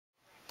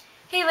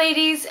Hey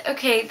ladies,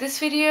 okay, this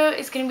video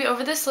is going to be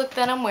over this look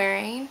that I'm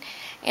wearing,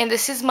 and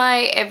this is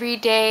my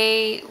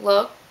everyday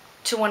look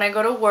to when I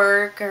go to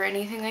work or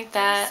anything like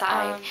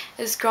that.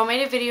 This girl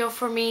made a video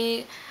for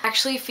me,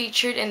 actually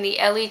featured in the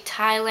Elle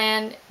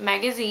Thailand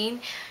Magazine.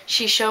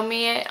 She showed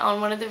me it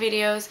on one of the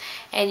videos,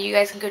 and you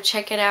guys can go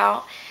check it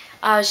out.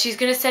 She's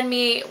going to send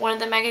me one of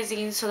the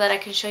magazines so that I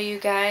can show you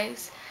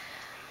guys.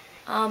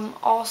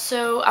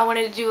 Also, I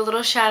wanted to do a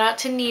little shout out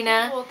to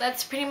Nina. Well,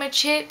 that's pretty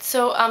much it.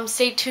 So,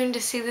 stay tuned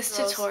to see this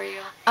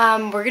tutorial.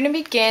 We're going to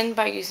begin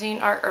by using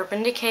our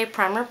Urban Decay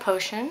Primer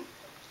Potion.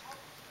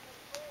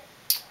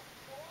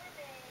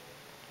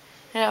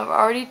 And I've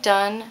already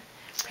done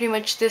pretty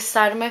much this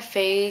side of my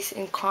face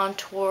and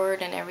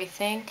contoured and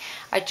everything.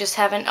 I just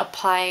haven't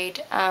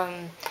applied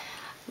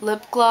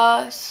lip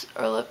gloss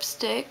or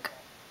lipstick.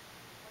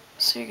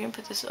 So you're going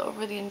to put this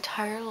over the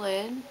entire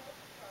lid.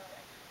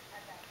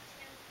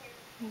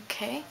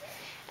 Okay,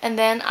 and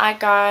then I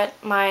got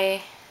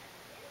my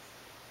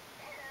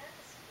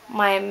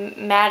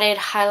matted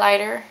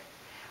highlighter,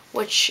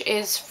 which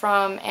is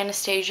from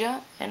Anastasia,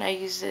 and I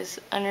use this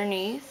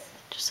underneath,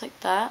 just like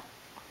that.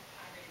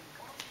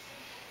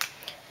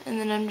 And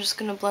then I'm just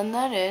going to blend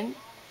that in.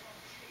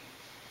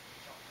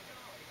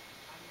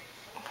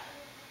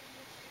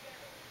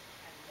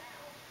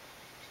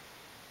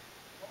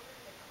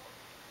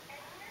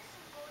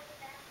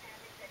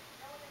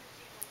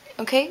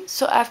 Okay,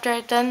 so after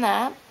I've done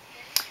that,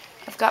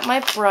 I've got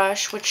my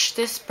brush, which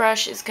this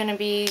brush is going to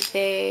be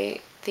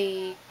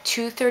the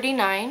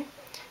 239.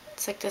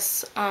 It's like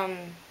this,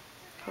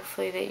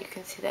 hopefully that you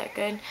can see that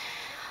good.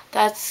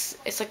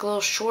 It's like a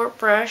little short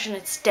brush and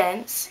it's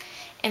dense.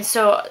 And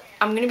so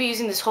I'm going to be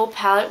using this whole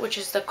palette, which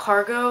is the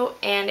Cargo,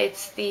 and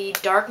it's the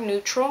dark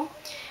neutral.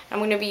 I'm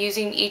going to be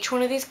using each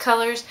one of these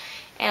colors,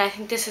 and I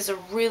think this is a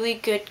really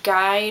good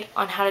guide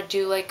on how to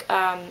do like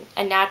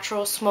a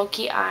natural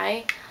smoky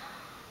eye.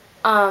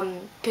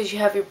 Because you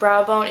have your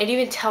brow bone. It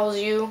even tells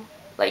you,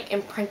 like,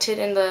 imprinted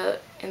in the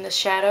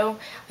shadow,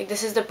 like,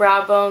 this is the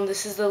brow bone,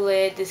 this is the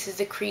lid, this is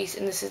the crease,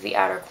 and this is the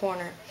outer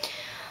corner.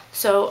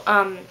 So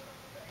I'm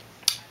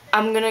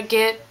gonna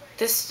get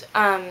this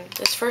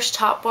this first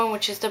top one,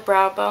 which is the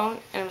brow bone,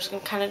 and I'm just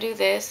gonna kind of do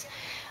this,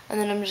 and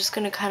then I'm just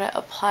gonna kind of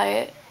apply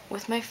it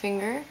with my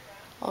finger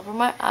over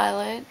my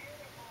eyelid.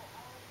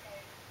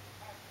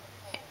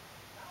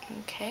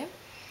 Okay,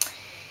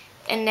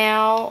 and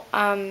now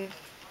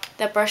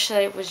that brush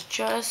that I was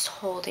just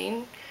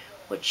holding,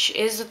 which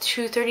is the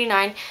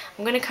 239,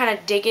 I'm going to kind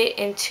of dig it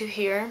into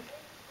here,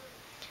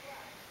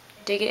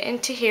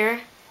 and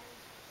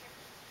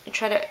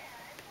try to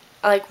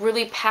like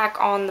really pack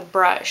on the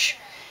brush.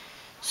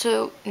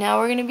 So now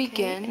we're going to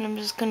begin, and I'm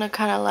just going to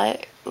kind of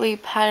lightly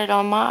pat it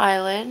on my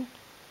eyelid.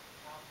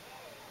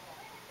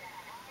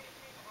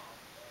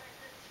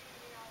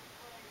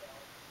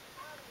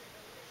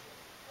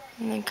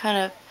 And then kind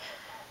of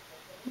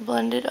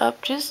blend it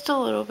up just a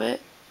little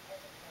bit.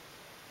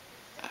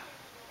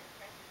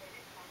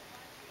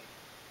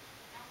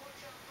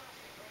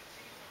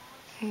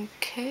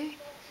 Okay,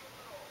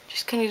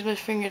 just gonna use my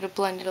finger to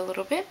blend it a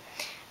little bit.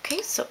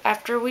 Okay, so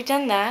after we've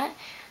done that,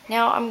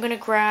 now I'm gonna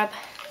grab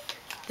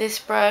this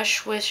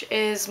brush, which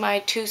is my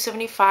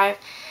 275.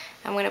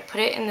 I'm gonna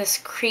put it in this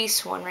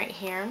crease one right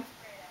here,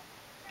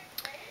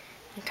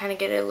 and kind of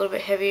get it a little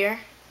bit heavier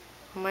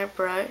on my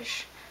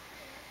brush.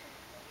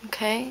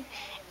 Okay,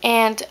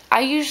 and I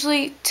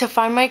usually, to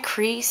find my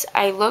crease,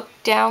 I look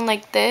down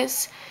like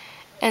this,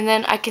 and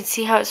then I can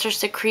see how it starts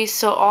to crease.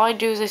 So all I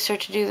do is I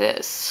start to do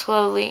this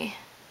slowly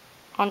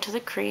onto the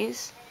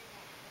crease,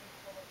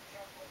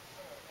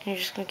 and you're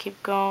just going to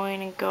keep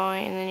going and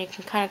going, and then you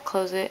can kind of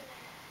close it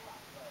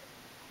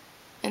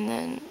and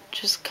then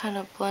just kind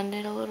of blend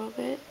it a little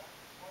bit.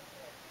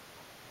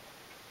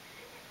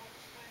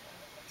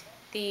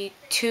 The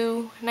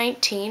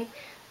 219,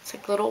 it's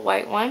like a little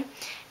white one,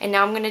 and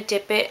now I'm going to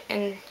dip it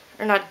in,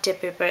 or not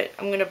dip it, but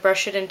I'm going to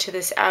brush it into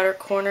this outer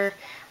corner,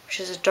 which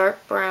is a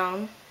dark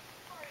brown.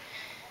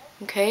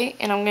 Okay,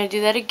 and I'm going to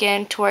do that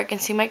again to where I can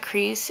see my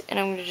crease, and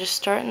I'm going to just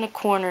start in the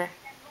corner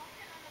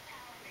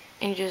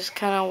and just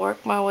kind of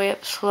work my way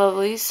up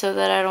slowly so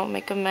that I don't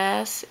make a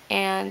mess,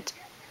 and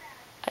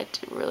I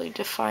really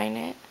define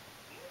it.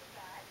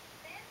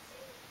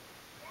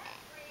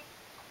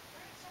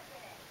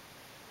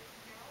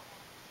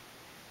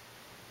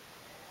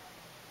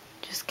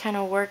 Just kind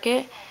of work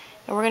it,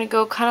 and we're going to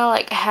go kind of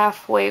like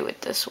halfway with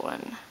this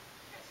one.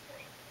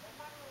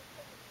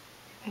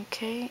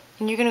 Okay,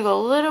 and you're going to go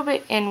a little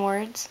bit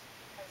inwards,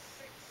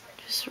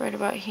 just right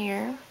about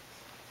here.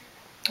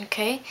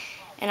 Okay,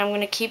 and I'm going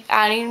to keep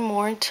adding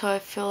more until I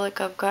feel like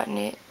I've gotten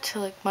it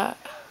to like my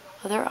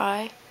other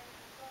eye.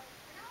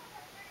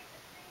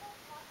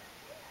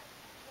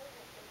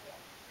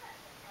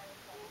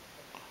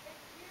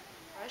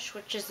 Brush,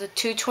 which is the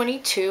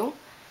 222.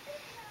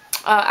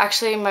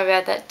 Actually, my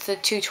bad, that's the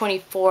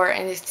 224,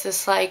 and it's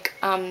this like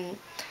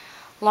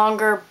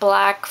longer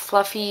black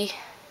fluffy,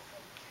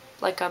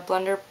 like a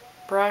blender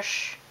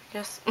brush, I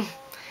guess.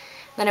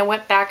 Then I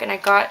went back and I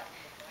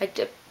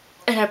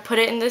put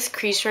it in this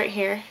crease right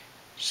here,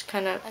 Just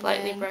kind of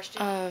lightly brushed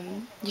it.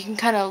 You can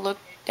kind of look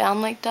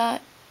down like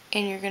that,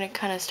 and you're going to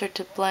kind of start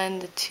to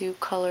blend the two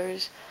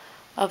colors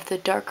of the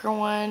darker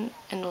one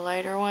and the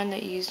lighter one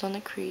that you used on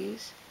the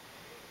crease.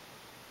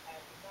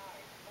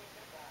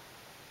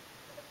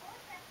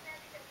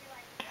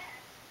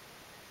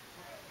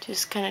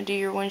 Just kind of do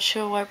your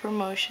windshield wiper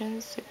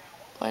motions to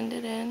blend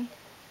it in.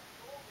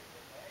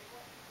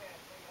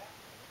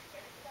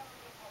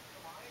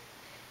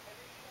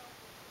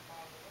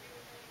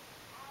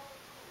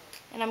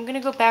 And I'm going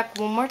to go back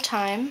one more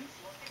time,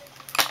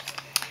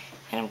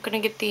 and I'm going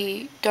to get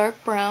the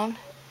dark brown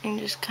and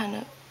just kind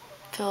of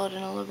fill it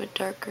in a little bit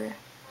darker.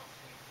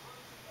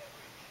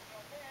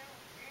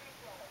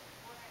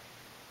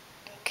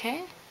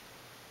 Okay,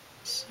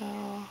 so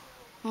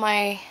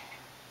my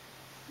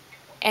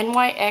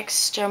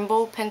NYX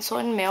Jumbo Pencil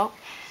and Milk,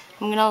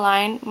 I'm going to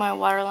line my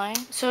waterline.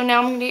 So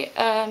now I'm going to get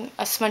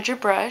a smudger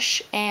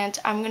brush, and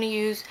I'm going to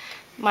use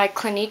my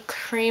Clinique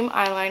Cream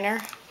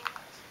Eyeliner,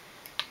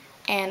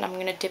 and I'm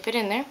going to dip it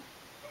in there.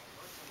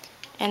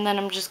 And then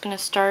I'm just going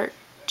to start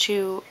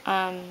to,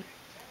 on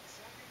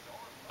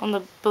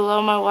the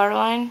below my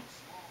waterline,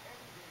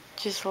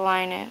 just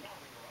line it.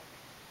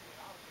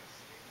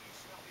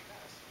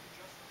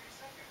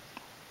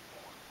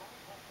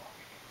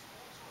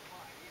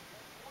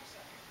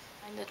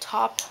 On the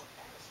top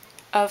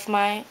of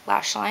my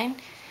lash line,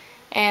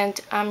 and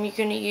I'm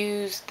going to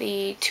use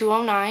the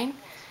 209.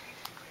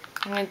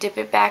 I'm going to dip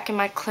it back in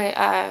my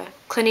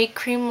Clinique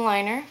Cream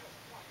Liner,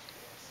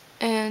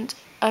 and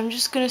I'm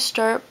just going to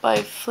start by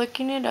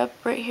flicking it up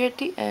right here at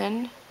the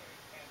end.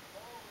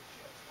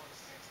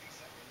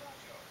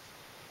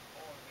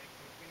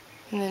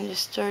 And then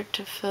just start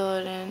to fill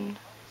it in.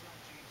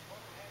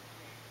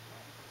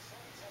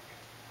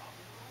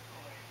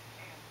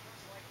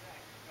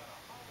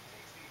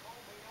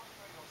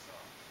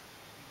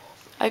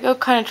 I go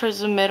kind of towards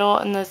the middle,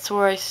 and that's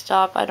where I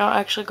stop. I don't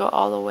actually go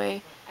all the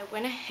way. I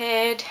went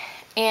ahead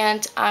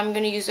and I'm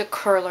going to use a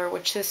curler,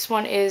 which this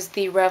one is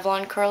the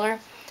Revlon curler.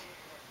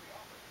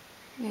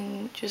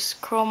 And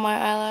just curl my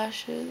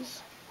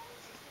eyelashes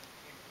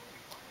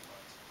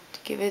to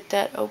give it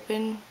that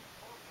open.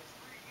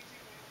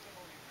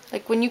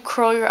 Like when you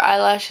curl your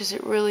eyelashes,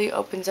 it really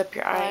opens up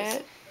your eyes.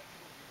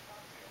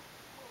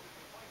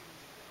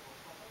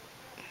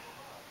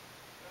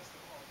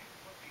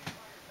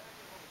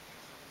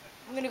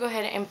 I'm going to go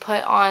ahead and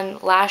put on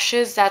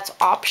lashes. That's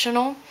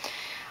optional.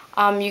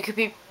 You could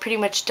be pretty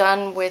much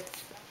done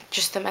with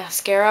just the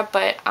mascara,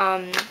 but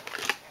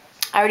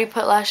I already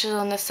put lashes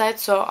on this side,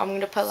 so I'm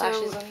going to put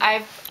lashes on.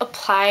 I've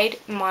applied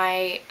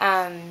my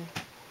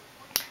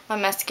my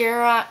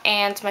mascara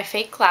and my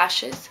fake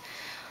lashes.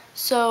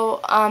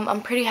 So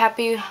I'm pretty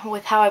happy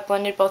with how I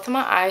blended both of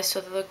my eyes so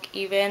they look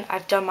even.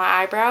 I've done my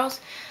eyebrows.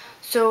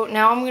 So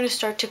now I'm going to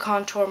start to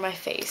contour my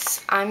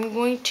face. I'm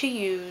going to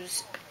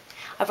use,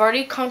 I've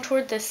already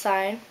contoured this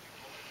side.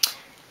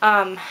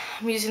 I'm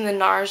using the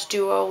NARS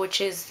Duo, which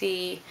is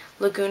the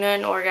Laguna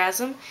and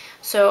Orgasm.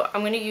 So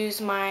I'm going to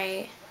use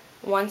my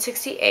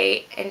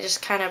 168 and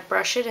just kind of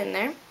brush it in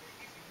there.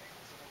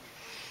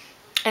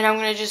 And I'm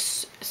going to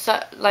just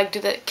like do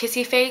the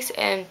kissy face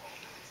and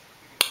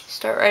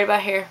start right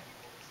about here.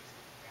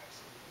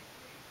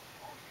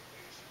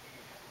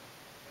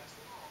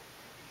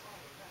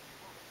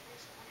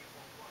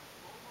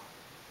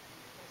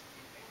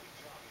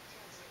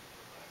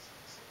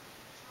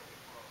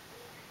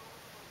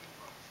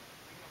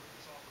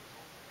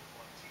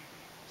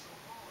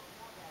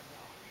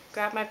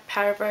 Grab my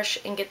powder brush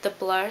and get the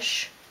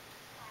blush.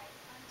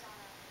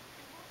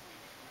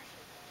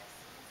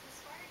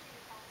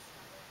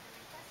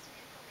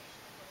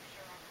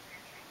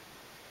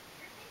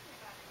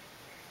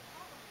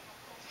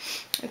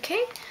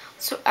 Okay,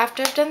 so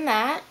after I've done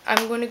that,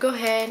 I'm going to go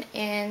ahead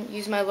and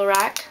use my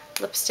Lorac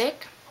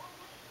lipstick.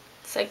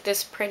 It's like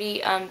this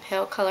pretty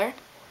pale color.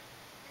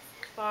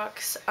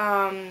 Box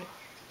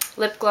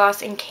lip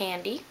gloss in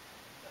Candy.